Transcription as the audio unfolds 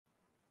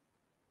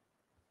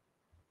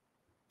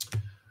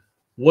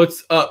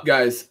What's up,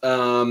 guys?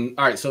 All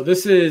right, so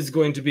this is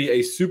going to be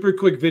a super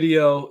quick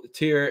video.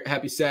 Here,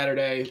 happy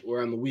Saturday.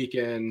 We're on the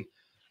weekend.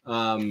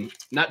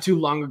 Not too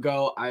long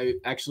ago, I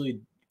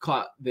actually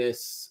caught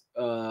this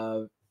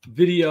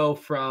video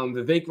from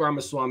Vivek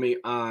Ramaswamy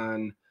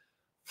on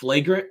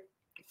Flagrant.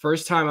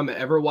 First time I'm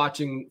ever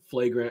watching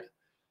Flagrant.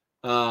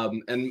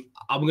 And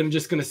I'm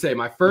just gonna say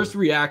my first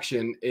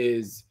reaction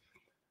is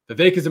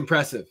Vivek is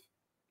impressive.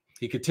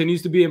 He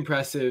continues to be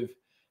impressive.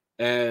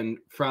 And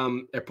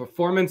from a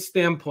performance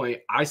standpoint,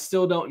 I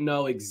still don't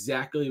know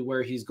exactly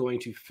where he's going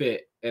to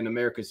fit in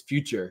America's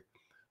future,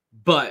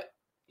 but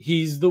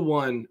he's the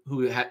one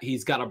who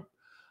he's got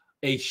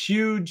a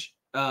huge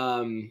he's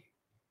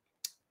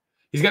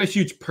got a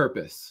huge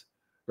purpose,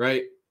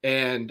 right?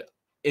 And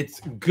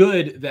it's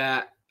good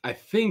that I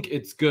think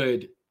it's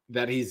good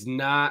that he's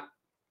not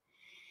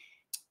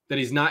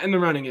in the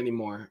running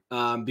anymore,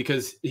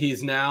 because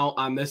he's now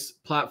on this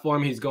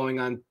platform. He's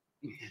going on.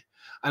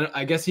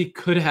 I guess he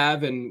could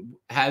have and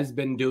has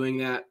been doing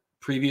that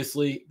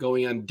previously,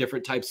 going on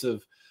different types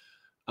of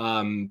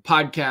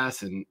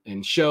podcasts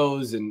and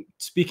shows and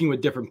speaking with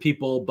different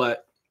people.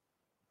 But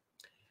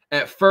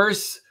at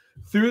first,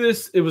 through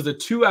this, it was a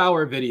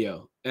 2-hour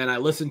video, and I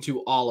listened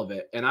to all of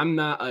it. And I'm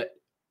not a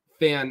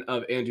fan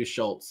of Andrew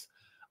Schulz.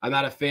 I'm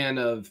not a fan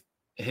of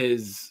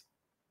his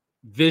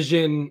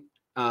vision,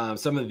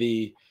 some of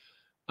the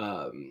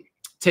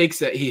takes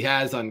that he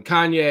has on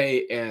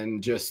Kanye,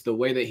 and just the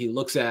way that he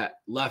looks at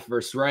left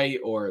versus right,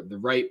 or the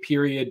right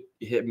period,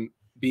 him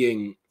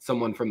being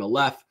someone from the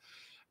left.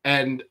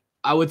 And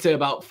I would say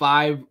about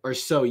 5 or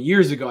so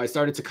years ago, I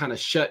started to kind of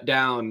shut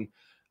down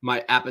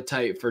my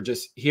appetite for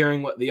just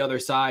hearing what the other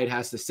side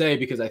has to say,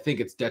 because I think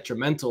it's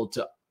detrimental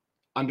to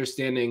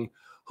understanding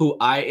who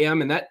I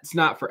am. And that's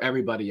not for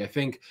everybody. I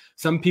think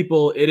some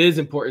people, it is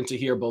important to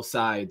hear both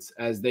sides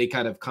as they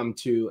kind of come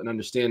to an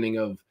understanding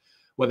of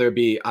whether it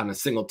be on a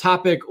single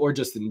topic or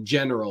just in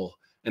general.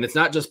 And it's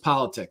not just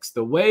politics.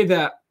 The way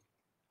that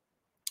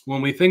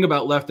when we think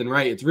about left and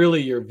right, it's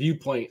really your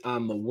viewpoint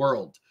on the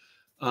world.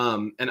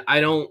 And I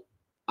don't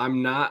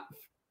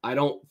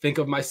think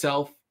of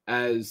myself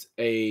as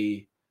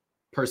a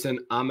person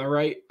on the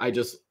right. I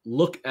just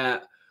look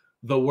at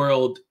the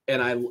world,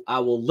 and I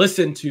will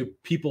listen to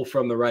people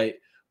from the right,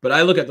 but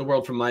I look at the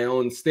world from my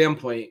own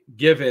standpoint,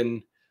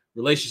 given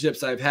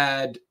relationships I've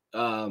had,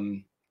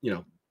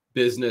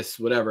 business,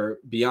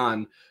 whatever,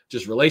 beyond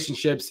just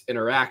relationships,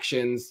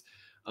 interactions,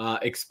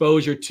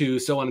 exposure to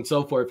so on and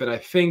so forth. And I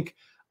think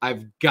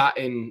I've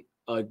gotten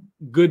a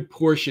good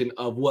portion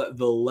of what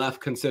the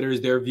left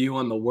considers their view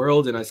on the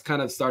world. And I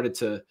kind of started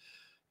to,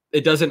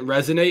 it doesn't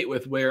resonate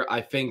with where I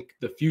think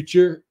the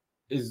future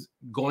is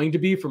going to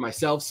be for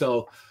myself.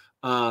 So,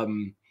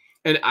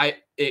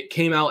 it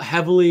came out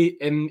heavily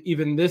in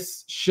even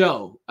this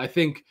show. I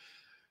think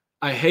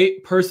I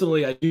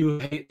do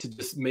hate to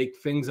just make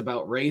things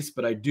about race,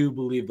 but I do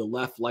believe the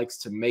left likes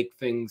to make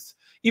things,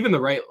 even the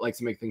right likes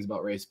to make things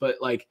about race, but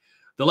like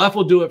the left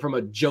will do it from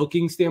a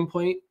joking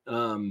standpoint.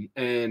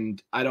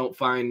 And I don't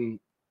find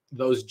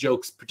those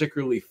jokes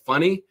particularly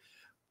funny.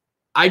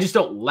 I just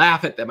don't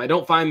laugh at them. I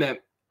don't find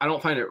it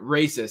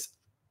racist.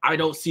 I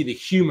don't see the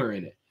humor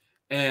in it.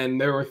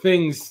 And there were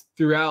things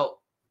throughout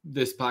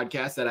this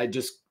podcast that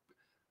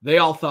they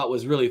all thought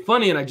was really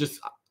funny. And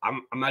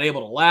I'm not able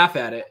to laugh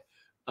at it.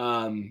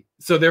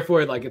 So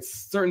therefore, like,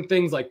 it's certain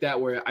things like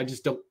that where I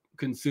just don't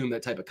consume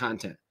that type of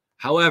content.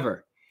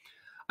 However,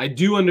 I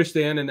do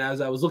understand, and as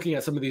I was looking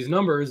at some of these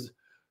numbers,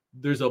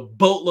 there's a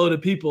boatload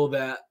of people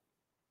that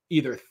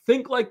either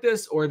think like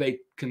this or they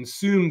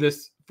consume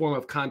this form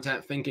of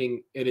content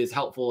thinking it is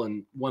helpful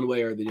in one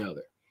way or the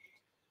other.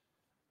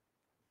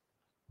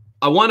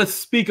 I want to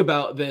speak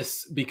about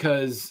this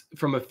because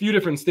from a few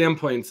different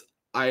standpoints,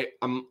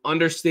 I'm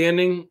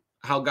understanding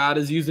how God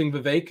is using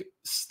Vivek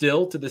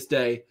still to this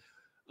day.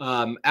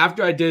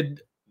 After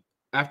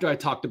I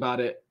talked about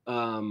it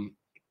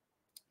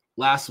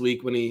last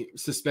week when he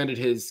suspended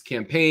his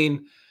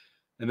campaign,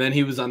 and then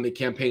he was on the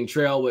campaign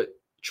trail with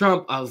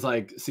Trump, I was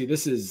like, see,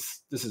 this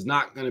is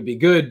not going to be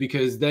good,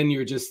 because then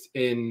you're just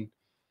in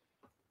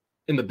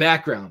the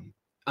background,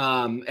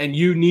 and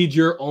you need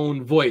your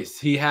own voice.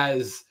 He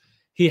has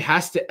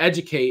to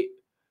educate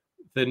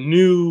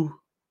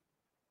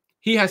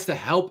he has to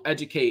help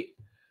educate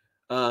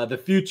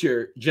the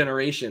future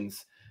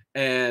generations.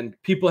 And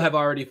people have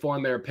already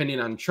formed their opinion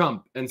on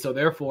Trump. And so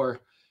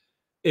therefore,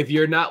 if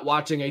you're not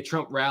watching a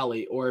Trump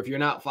rally, or if you're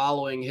not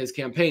following his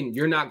campaign,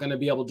 you're not going to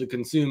be able to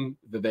consume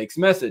Vivek's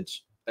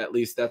message. At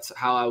least that's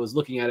how I was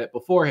looking at it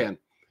beforehand.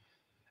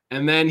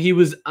 And then he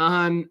was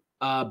on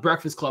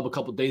Breakfast Club a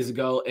couple days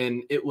ago,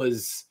 and it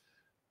was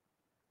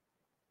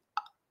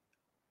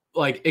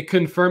like, it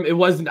confirmed it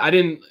wasn't, I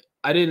didn't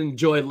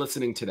enjoy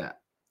listening to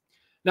that.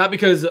 Not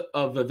because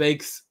of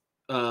Vivek's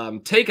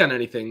take on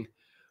anything,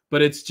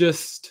 but it's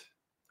just,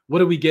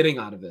 what are we getting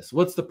out of this?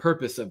 What's the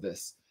purpose of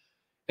this?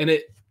 And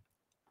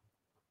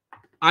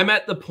I'm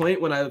at the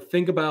point when I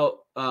think about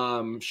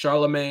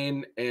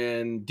Charlamagne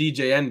and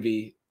DJ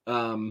Envy,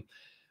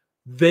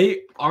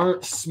 they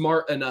aren't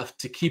smart enough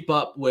to keep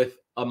up with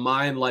a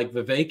mind like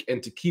Vivek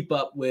and to keep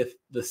up with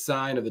the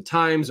sign of the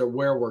times or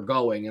where we're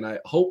going. And I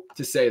hope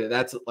to say that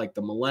that's like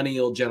the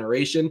millennial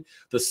generation,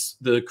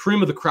 the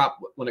cream of the crop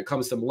when it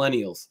comes to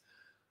millennials.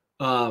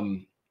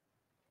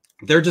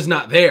 They're just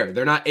not there.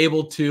 They're not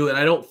able to. And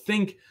I don't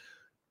think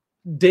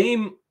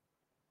Dame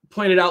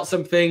pointed out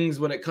some things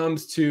when it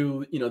comes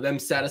to, you know, them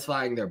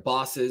satisfying their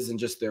bosses and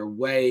just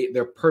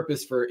their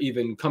purpose for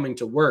even coming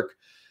to work.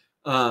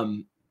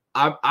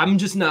 I'm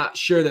just not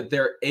sure that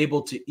they're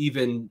able to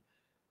even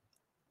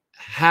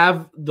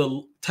have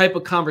the type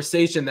of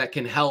conversation that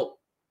can help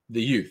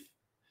the youth.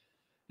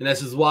 And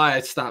this is why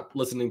I stopped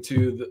listening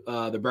to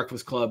the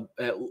Breakfast Club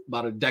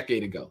about a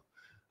decade ago.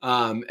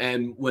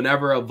 And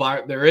whenever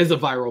there is a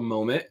viral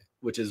moment,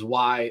 which is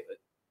why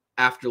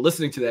after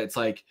listening to that, it's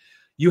like,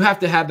 you have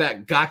to have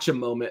that gotcha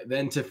moment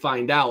then to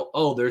find out,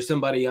 oh, there's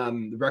somebody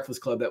on the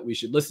Breakfast Club that we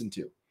should listen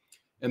to.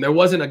 And there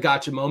wasn't a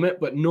gotcha moment,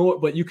 but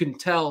you can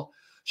tell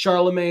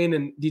Charlamagne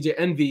and DJ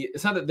Envy,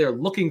 it's not that they're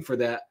looking for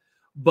that,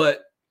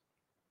 but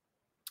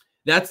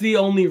that's the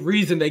only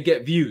reason they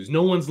get views.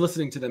 No one's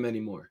listening to them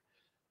anymore.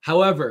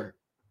 However,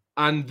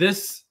 on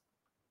this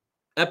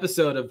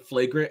episode of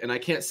Flagrant, and I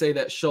can't say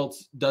that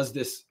Schulz does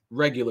this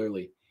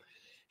regularly,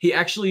 he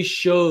actually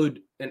showed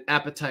an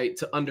appetite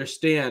to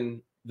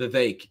understand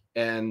Vivek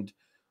and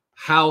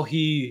how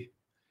he,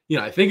 you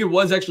know, I think it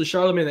was actually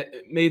Charlamagne that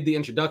made the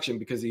introduction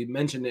because he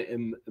mentioned it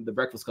in the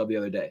Breakfast Club the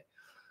other day.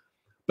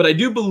 But I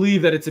do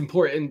believe that it's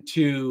important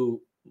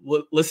to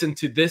listen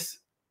to this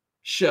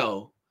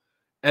show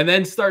and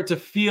then start to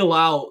feel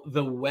out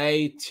the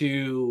way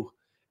to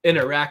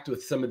interact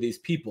with some of these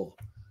people.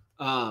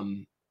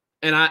 And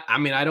I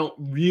mean, I don't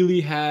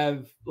really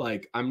have,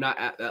 like, I'm not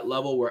at that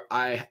level where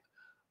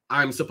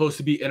I'm supposed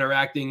to be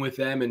interacting with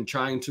them and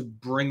trying to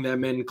bring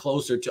them in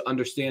closer to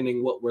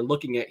understanding what we're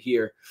looking at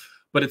here.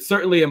 But it's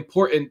certainly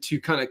important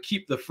to kind of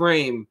keep the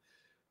frame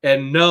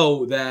and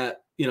know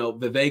that, you know,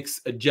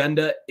 Vivek's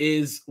agenda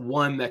is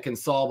one that can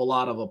solve a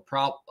lot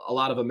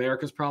of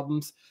America's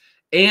problems.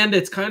 And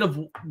it's kind of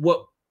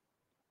what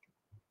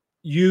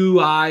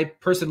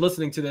person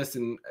listening to this,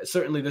 and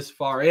certainly this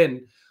far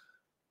in,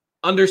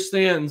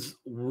 understands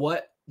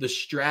what the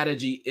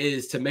strategy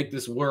is to make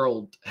this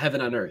world heaven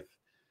on earth.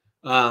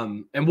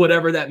 And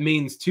whatever that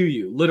means to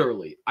you,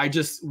 literally.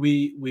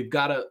 We've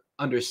got to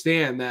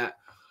understand that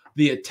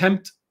the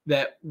attempt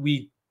that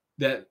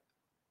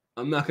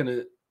I'm not going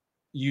to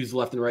use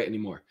left and right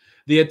anymore.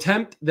 The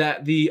attempt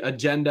that the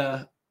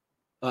agenda,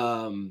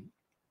 the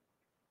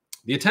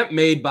attempt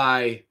made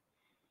by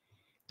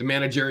the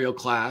managerial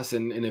class,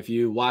 and if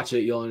you watch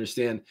it, you'll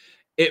understand,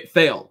 it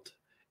failed.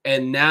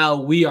 And now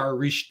we are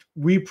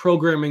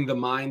reprogramming the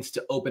minds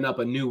to open up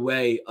a new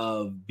way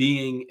of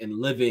being and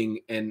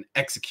living and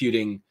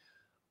executing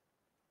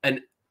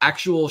an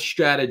actual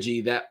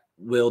strategy that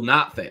will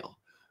not fail.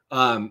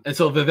 And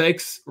so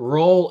Vivek's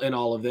role in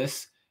all of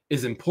this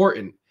is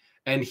important.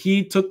 And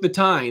he took the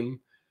time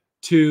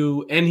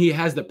and he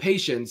has the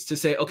patience to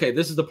say, okay,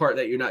 this is the part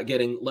that you're not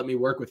getting. Let me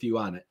work with you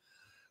on it.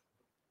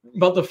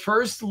 But the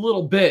first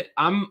little bit,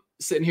 I'm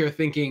sitting here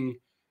thinking,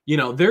 you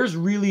know, there's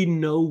really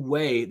no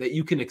way that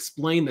you can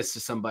explain this to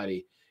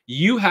somebody.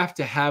 You have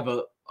to have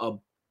a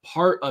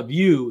part of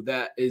you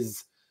that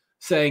is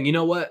saying, you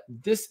know what,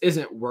 this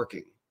isn't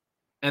working.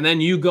 And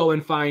then you go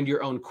and find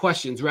your own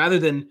questions rather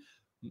than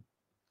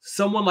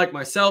someone like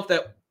myself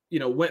that, you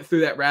know, went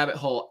through that rabbit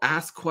hole,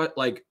 asked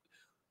like,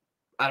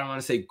 I don't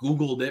want to say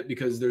Googled it,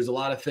 because there's a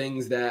lot of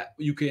things that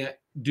you can't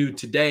do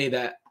today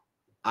that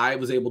I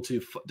was able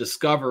to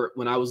discover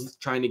when I was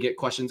trying to get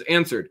questions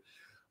answered.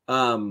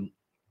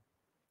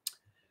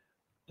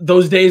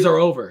 Those days are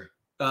over.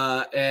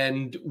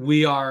 And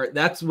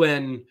that's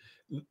when,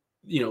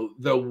 you know,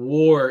 the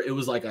war, it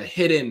was like a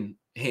hidden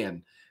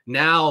hand.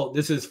 Now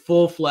this is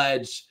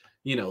full-fledged,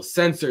 you know,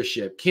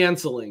 censorship,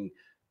 canceling,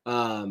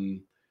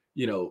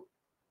 you know,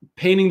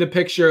 painting the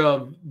picture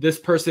of this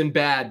person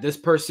bad, this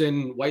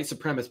person white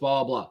supremacist,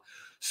 blah, blah, blah.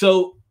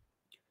 So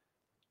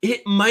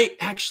it might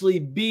actually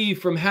be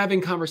from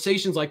having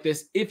conversations like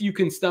this, if you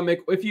can stomach,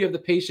 if you have the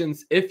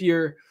patience, if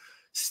you're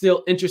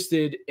still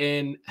interested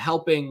in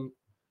helping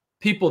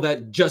people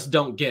that just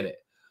don't get it.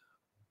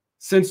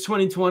 Since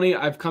 2020,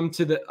 I've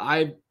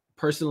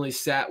personally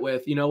sat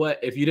with, you know what,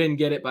 if you didn't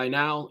get it by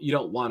now, you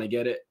don't want to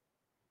get it.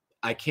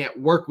 I can't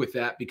work with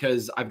that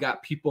because I've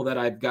got people that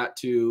I've got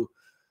to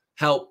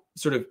help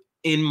sort of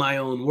in my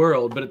own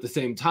world. But at the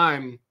same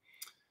time,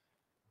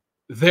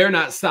 they're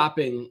not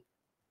stopping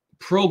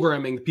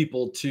programming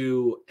people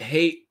to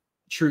hate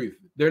truth.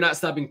 They're not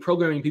stopping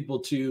programming people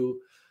to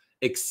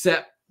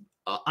accept,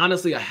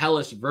 honestly, a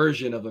hellish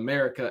version of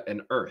America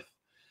and Earth.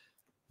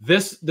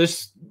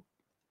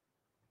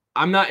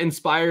 I'm not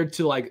inspired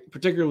to like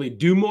particularly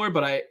do more,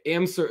 but I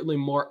am certainly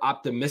more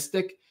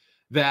optimistic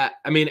that,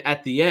 I mean,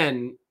 at the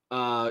end,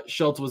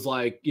 Schulz was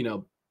like, you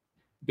know,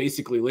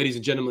 basically, ladies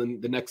and gentlemen,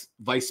 the next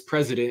vice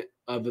president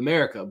of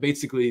America,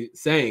 basically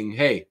saying,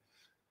 hey,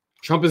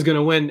 Trump is going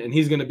to win and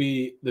he's going to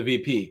be the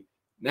VP.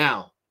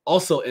 Now,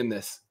 also in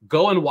this,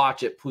 go and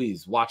watch it,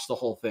 please. Watch the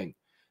whole thing,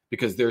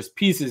 because there's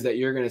pieces that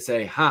you're going to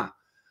say,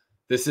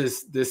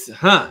 this,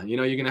 you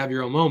know, you're going to have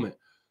your own moment.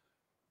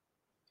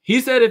 He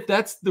said if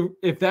that's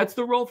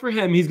the role for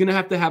him, he's going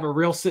to have a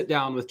real sit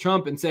down with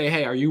Trump and say,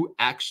 hey, are you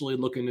actually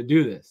looking to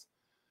do this?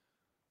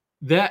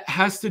 That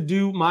has to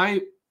do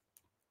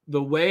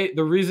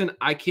the reason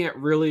I can't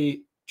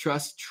really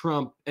trust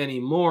Trump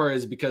anymore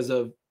is because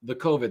of the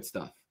COVID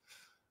stuff.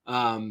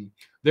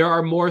 There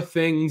are more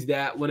things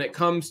that when it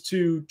comes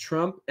to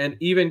Trump and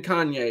even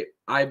Kanye,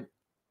 I'm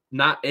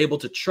not able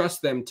to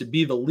trust them to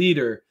be the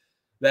leader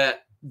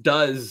that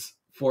does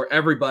for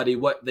everybody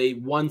what they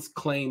once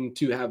claimed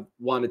to have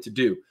wanted to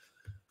do.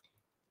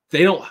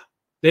 They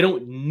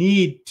don't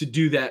need to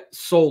do that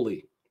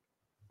solely.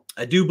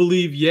 I do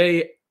believe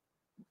Ye,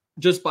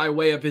 just by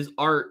way of his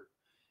art,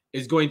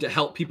 is going to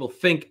help people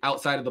think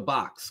outside of the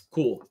box.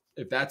 Cool.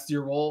 If that's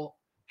your role,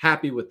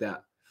 happy with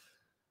that.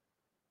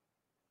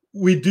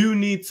 We do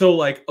need, so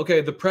like,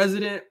 okay, the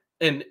president,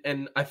 and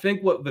I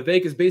think what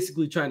Vivek is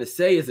basically trying to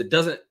say is it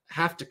doesn't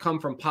have to come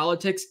from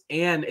politics,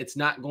 and it's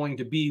not going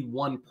to be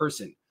one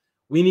person.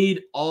 We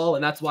need all,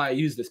 and that's why I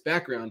use this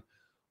background.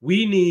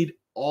 We need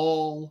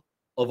all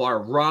of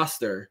our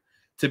roster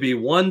to be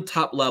one,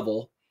 top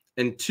level,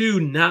 and two,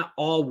 not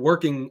all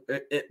working,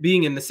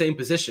 being in the same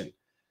position,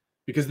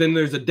 because then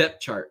there's a depth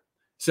chart.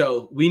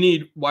 So we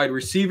need wide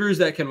receivers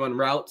that can run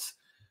routes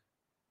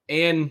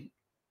and,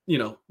 you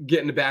know, get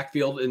in the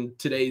backfield in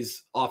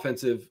today's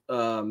offensive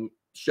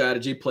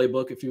strategy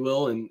playbook, if you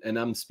will. And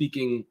I'm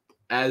speaking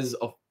as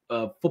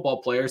a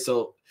football player.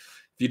 So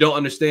if you don't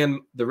understand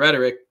the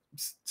rhetoric,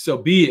 so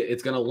be it.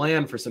 It's going to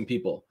land for some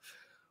people.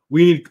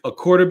 We need a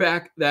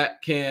quarterback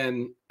that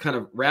can kind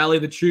of rally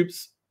the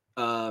troops,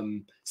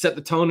 set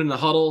the tone in the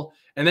huddle,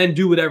 and then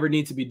do whatever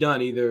needs to be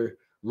done. Either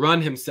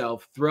run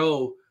himself,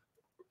 throw,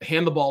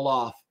 hand the ball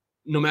off,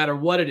 no matter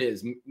what it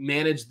is,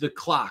 manage the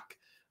clock,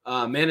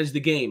 manage the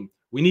game.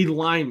 We need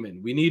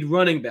linemen. We need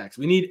running backs.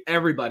 We need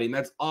everybody. And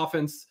that's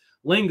offense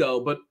lingo,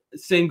 but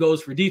same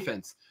goes for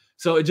defense.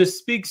 So it just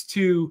speaks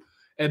to,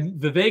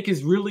 and Vivek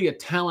is really a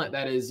talent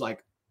that is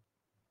like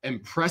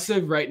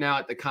impressive right now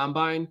at the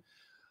combine.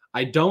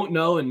 I don't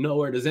know, and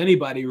nowhere does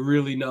anybody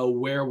really know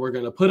where we're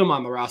going to put him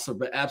on the roster,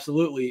 but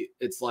absolutely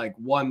it's like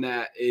one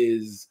that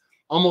is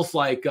almost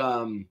like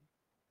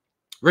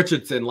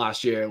Richardson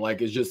last year,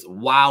 like is just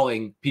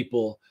wowing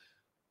people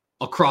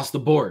across the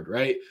board,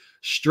 right?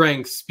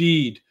 Strength,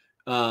 speed,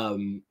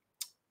 you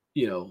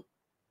know,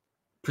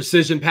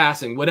 precision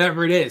passing,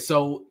 whatever it is.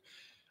 So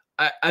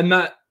I'm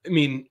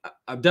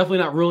definitely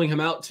not ruling him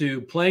out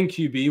to playing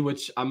QB,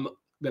 which I'm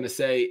going to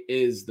say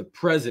is the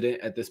president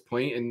at this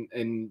point,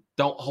 and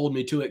don't hold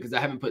me to it because I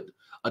haven't put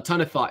a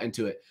ton of thought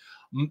into it.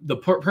 The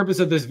purpose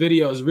of this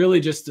video is really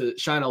just to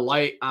shine a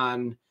light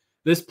on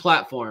this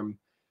platform.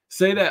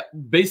 Say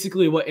that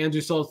basically what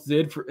Andrew Schulz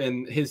did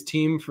and his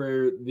team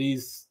for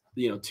these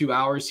 2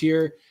 hours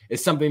here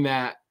is something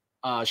that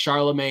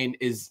Charlamagne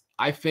is,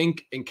 I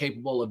think,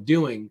 incapable of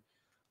doing.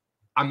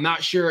 I'm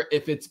not sure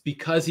if it's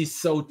because he's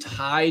so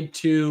tied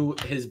to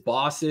his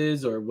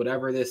bosses or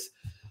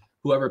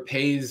whoever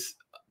pays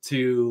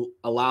to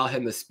allow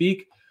him to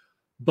speak.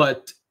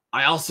 But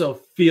I also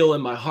feel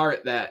in my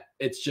heart that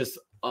it's just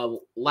a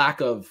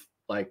lack of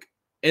like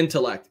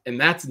intellect, and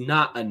that's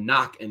not a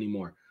knock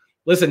anymore.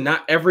 Listen,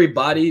 not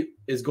everybody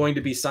is going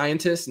to be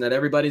scientists. Not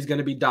everybody's going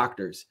to be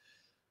doctors.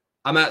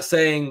 I'm not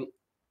saying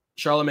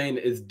Charlamagne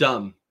is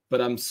dumb,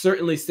 but I'm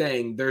certainly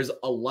saying there's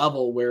a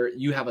level where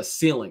you have a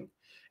ceiling.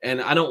 And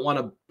I don't want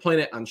to point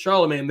it on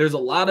Charlamagne. There's a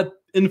lot of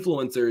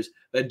influencers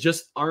that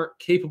just aren't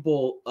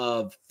capable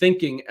of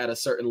thinking at a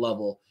certain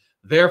level.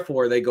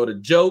 Therefore, they go to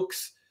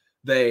jokes.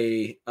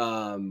 They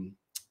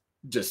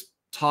just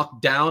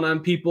talk down on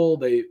people.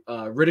 They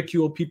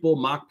ridicule people,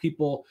 mock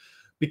people,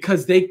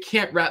 because they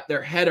can't wrap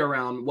their head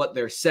around what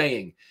they're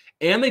saying.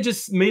 And they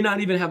just may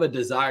not even have a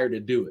desire to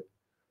do it.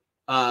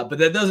 But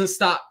that doesn't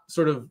stop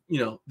sort of,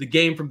 the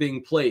game from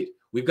being played.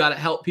 We've got to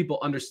help people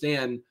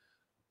understand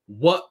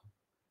what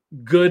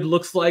good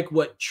looks like,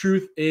 what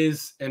truth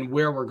is, and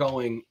where we're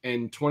going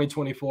in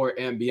 2024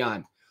 and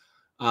beyond.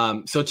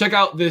 So check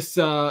out this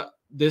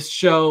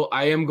show.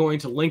 I am going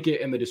to link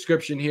it in the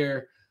description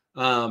here.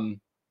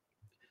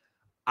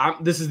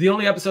 This is the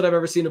only episode I've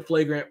ever seen of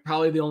Flagrant,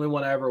 probably the only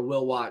one I ever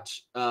will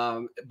watch.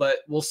 But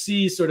we'll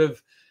see sort of,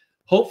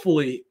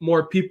 hopefully,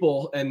 more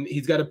people, and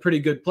he's got a pretty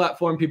good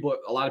platform.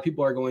 A lot of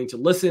people are going to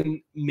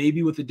listen,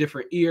 maybe with a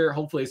different ear.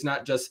 Hopefully it's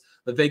not just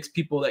the Vivek's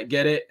people that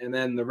get it, and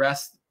then the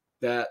rest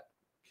that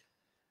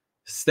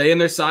stay in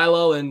their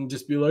silo and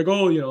just be like,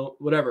 oh,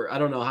 whatever. I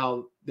don't know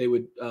how they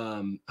would,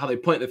 how they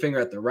point the finger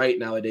at the right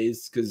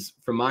nowadays. Because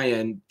from my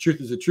end,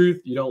 truth is the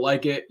truth. You don't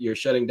like it, you're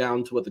shutting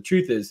down to what the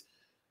truth is.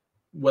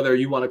 Whether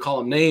you want to call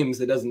them names,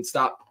 it doesn't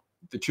stop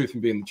the truth from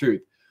being the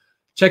truth.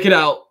 Check it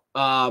out.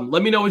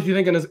 Let me know what you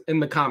think in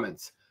the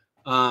comments.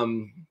 I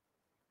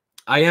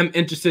am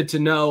interested to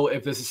know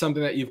if this is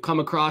something that you've come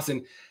across,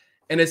 and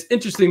it's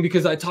interesting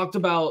because I talked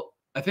about,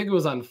 I think it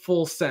was on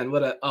Full Send.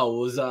 It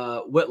was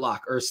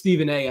Whitlock or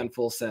Stephen A on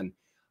Full Send.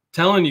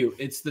 Telling you,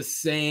 it's the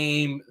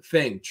same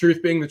thing.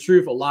 Truth being the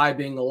truth, a lie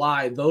being a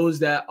lie. Those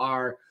that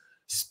are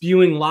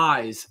spewing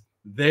lies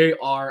they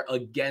are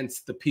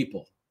against the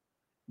people.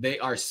 They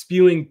are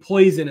spewing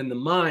poison in the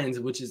minds,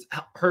 which is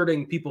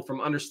hurting people from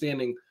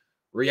understanding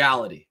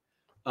reality.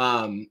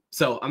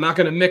 So I'm not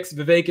going to mix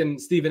Vivek and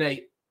Stephen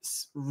A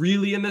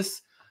really in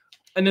this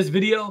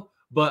video,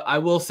 but I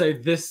will say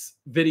this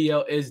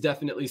video is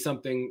definitely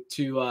something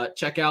to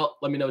check out.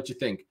 Let me know what you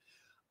think.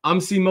 I'm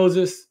C.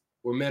 Moses.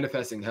 We're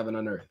manifesting heaven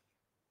on earth.